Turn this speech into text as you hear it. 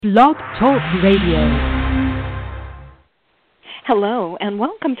Blog Talk Radio. Hello, and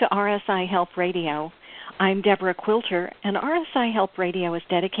welcome to RSI Help Radio. I'm Deborah Quilter, and RSI Help Radio is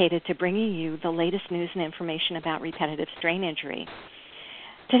dedicated to bringing you the latest news and information about repetitive strain injury.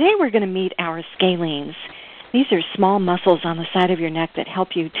 Today we're going to meet our scalenes. These are small muscles on the side of your neck that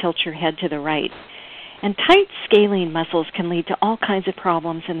help you tilt your head to the right. And tight scalene muscles can lead to all kinds of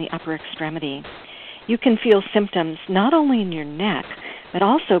problems in the upper extremity. You can feel symptoms not only in your neck, but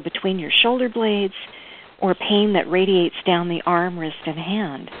also between your shoulder blades, or pain that radiates down the arm, wrist, and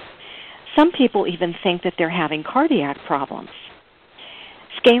hand. Some people even think that they're having cardiac problems.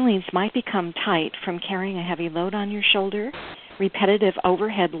 Scalenes might become tight from carrying a heavy load on your shoulder, repetitive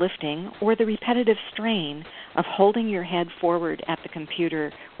overhead lifting, or the repetitive strain of holding your head forward at the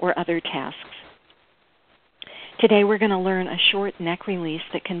computer or other tasks. Today we're going to learn a short neck release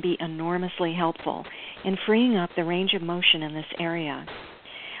that can be enormously helpful in freeing up the range of motion in this area.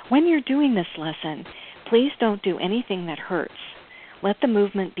 When you're doing this lesson, please don't do anything that hurts. Let the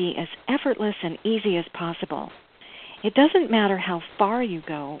movement be as effortless and easy as possible. It doesn't matter how far you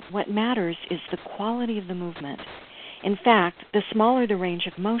go. What matters is the quality of the movement. In fact, the smaller the range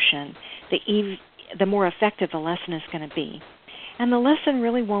of motion, the more effective the lesson is going to be. And the lesson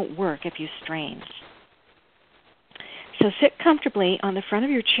really won't work if you strain. So sit comfortably on the front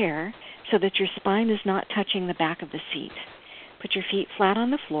of your chair so that your spine is not touching the back of the seat. Put your feet flat on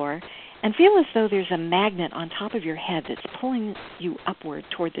the floor and feel as though there's a magnet on top of your head that's pulling you upward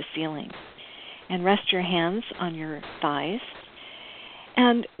toward the ceiling. And rest your hands on your thighs.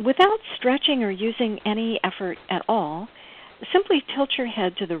 And without stretching or using any effort at all, simply tilt your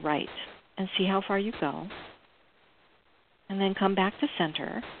head to the right and see how far you go. And then come back to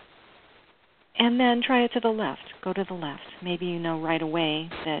center. And then try it to the left. Go to the left. Maybe you know right away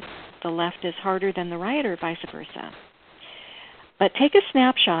that the left is harder than the right or vice versa. But take a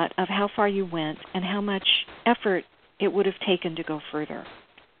snapshot of how far you went and how much effort it would have taken to go further.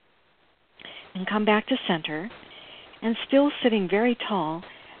 And come back to center. And still sitting very tall,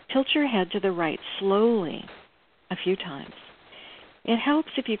 tilt your head to the right slowly a few times. It helps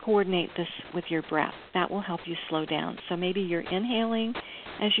if you coordinate this with your breath. That will help you slow down. So maybe you're inhaling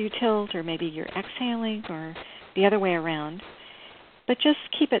as you tilt, or maybe you're exhaling, or the other way around. But just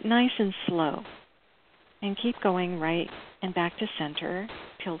keep it nice and slow. And keep going right and back to center,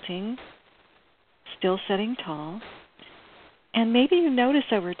 tilting, still sitting tall. And maybe you notice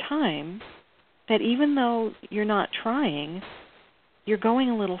over time that even though you're not trying, you're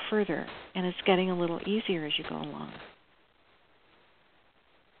going a little further, and it's getting a little easier as you go along.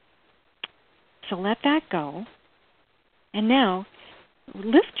 So let that go. And now,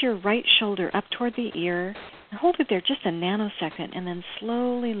 lift your right shoulder up toward the ear and hold it there just a nanosecond, and then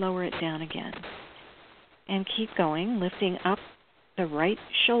slowly lower it down again. And keep going, lifting up the right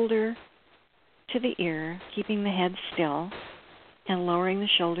shoulder to the ear, keeping the head still, and lowering the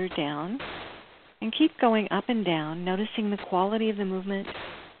shoulder down. And keep going up and down, noticing the quality of the movement.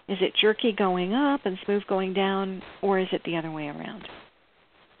 Is it jerky going up and smooth going down, or is it the other way around?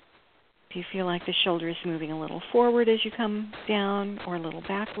 If you feel like the shoulder is moving a little forward as you come down or a little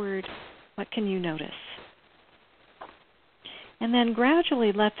backward, what can you notice? And then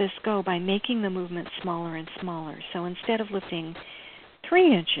gradually let this go by making the movement smaller and smaller. So instead of lifting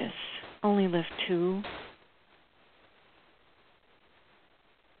 3 inches, only lift 2.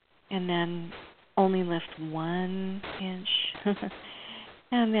 And then only lift 1 inch.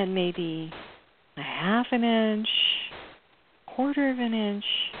 And then maybe a half an inch, quarter of an inch,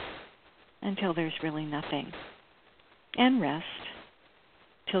 until there's really nothing. And rest.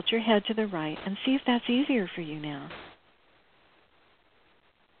 Tilt your head to the right and see if that's easier for you now.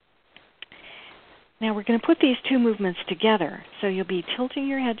 Now we're going to put these two movements together. So you'll be tilting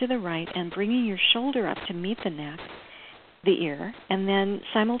your head to the right and bringing your shoulder up to meet the neck, the ear, and then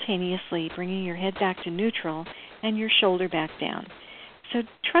simultaneously bringing your head back to neutral and your shoulder back down. So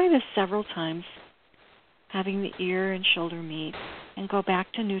try this several times, having the ear and shoulder meet, and go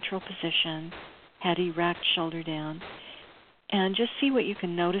back to neutral position, head erect, shoulder down, and just see what you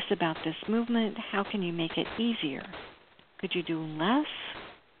can notice about this movement. How can you make it easier? Could you do less?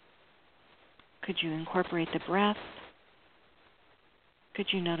 Could you incorporate the breath? Could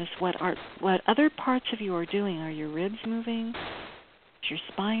you notice what other parts of you are doing? Are your ribs moving? Is your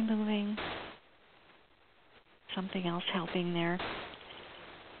spine moving? Something else helping there?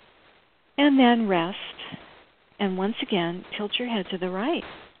 And then rest. And once again, tilt your head to the right.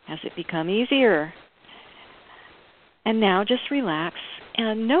 Has it become easier? And now just relax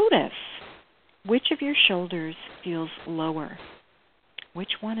and notice which of your shoulders feels lower. Which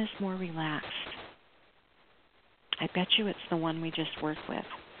one is more relaxed? I bet you it's the one we just worked with.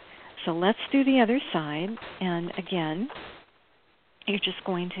 So let's do the other side. And again, you're just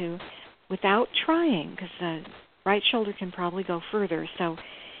going to, without trying, because the right shoulder can probably go further, so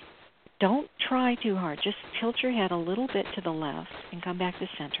don't try too hard. Just tilt your head a little bit to the left and come back to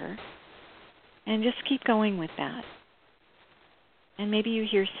center. And just keep going with that. And maybe you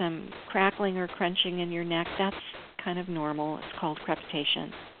hear some crackling or crunching in your neck. That's kind of normal. It's called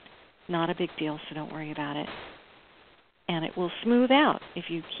crepitation. Not a big deal, so don't worry about it. And it will smooth out if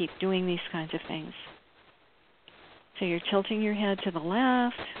you keep doing these kinds of things. So you're tilting your head to the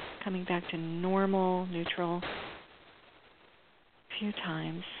left, coming back to normal, neutral, a few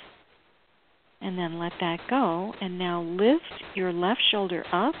times. And then let that go. And now lift your left shoulder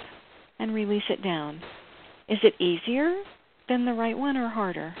up and release it down. Is it easier than the right one or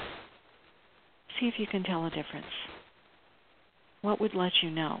harder? See if you can tell a difference. What would let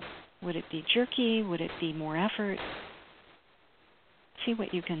you know? Would it be jerky? Would it be more effort? See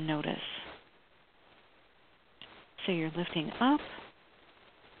what you can notice. So you're lifting up.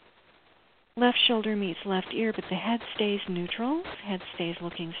 Left shoulder meets left ear, but the head stays neutral. The head stays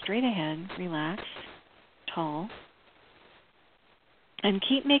looking straight ahead, relaxed, tall. And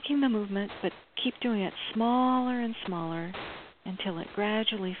keep making the movement, but keep doing it smaller and smaller until it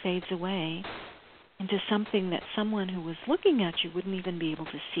gradually fades away into something that someone who was looking at you wouldn't even be able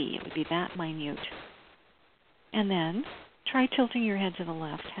to see. It would be that minute. And then try tilting your head to the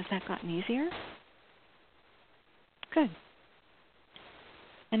left. Has that gotten easier? Good.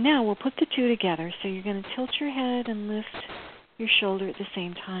 And now we'll put the two together. So you're going to tilt your head and lift your shoulder at the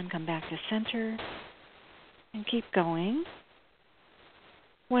same time. Come back to center and keep going.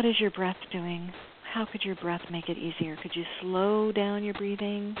 What is your breath doing? How could your breath make it easier? Could you slow down your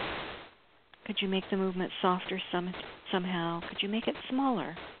breathing? Could you make the movement softer somehow? Could you make it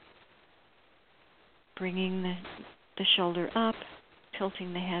smaller? Bringing the shoulder up,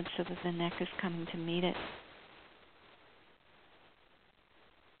 tilting the head so that the neck is coming to meet it.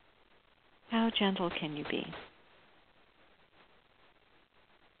 How gentle can you be?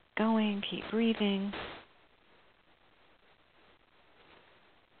 Going, keep breathing.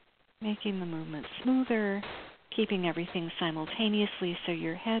 Making the movement smoother, keeping everything simultaneously so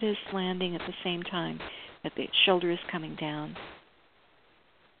your head is landing at the same time that the shoulder is coming down.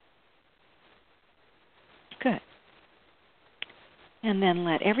 Good. And then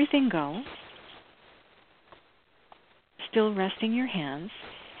let everything go, still resting your hands.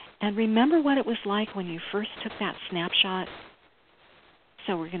 And remember what it was like when you first took that snapshot.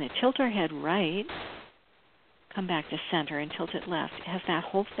 So we're going to tilt our head right, come back to center, and tilt it left. Has that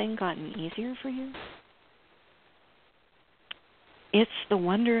whole thing gotten easier for you? It's the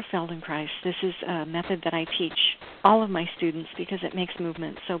wonder of Feldenkrais. This is a method that I teach all of my students because it makes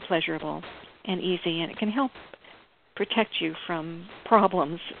movement so pleasurable and easy, and it can help protect you from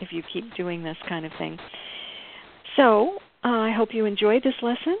problems if you keep doing this kind of thing. So I hope you enjoyed this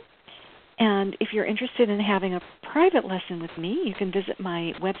lesson. And if you're interested in having a private lesson with me, you can visit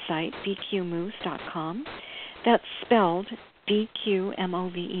my website, dqmoves.com. That's spelled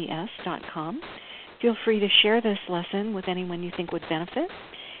dqmoves.com. Feel free to share this lesson with anyone you think would benefit.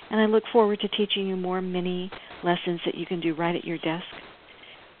 And I look forward to teaching you more mini lessons that you can do right at your desk,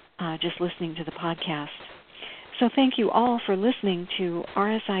 just listening to the podcast. So thank you all for listening to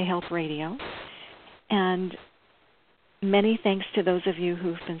RSI Help Radio. And many thanks to those of you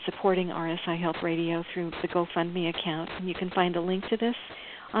who've been supporting RSI Help Radio through the GoFundMe account. And you can find a link to this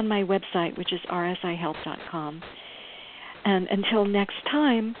on my website, which is rsihelp.com. And until next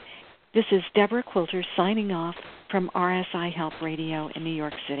time, this is Deborah Quilter signing off from RSI Help Radio in New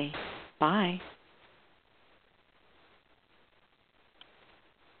York City. Bye.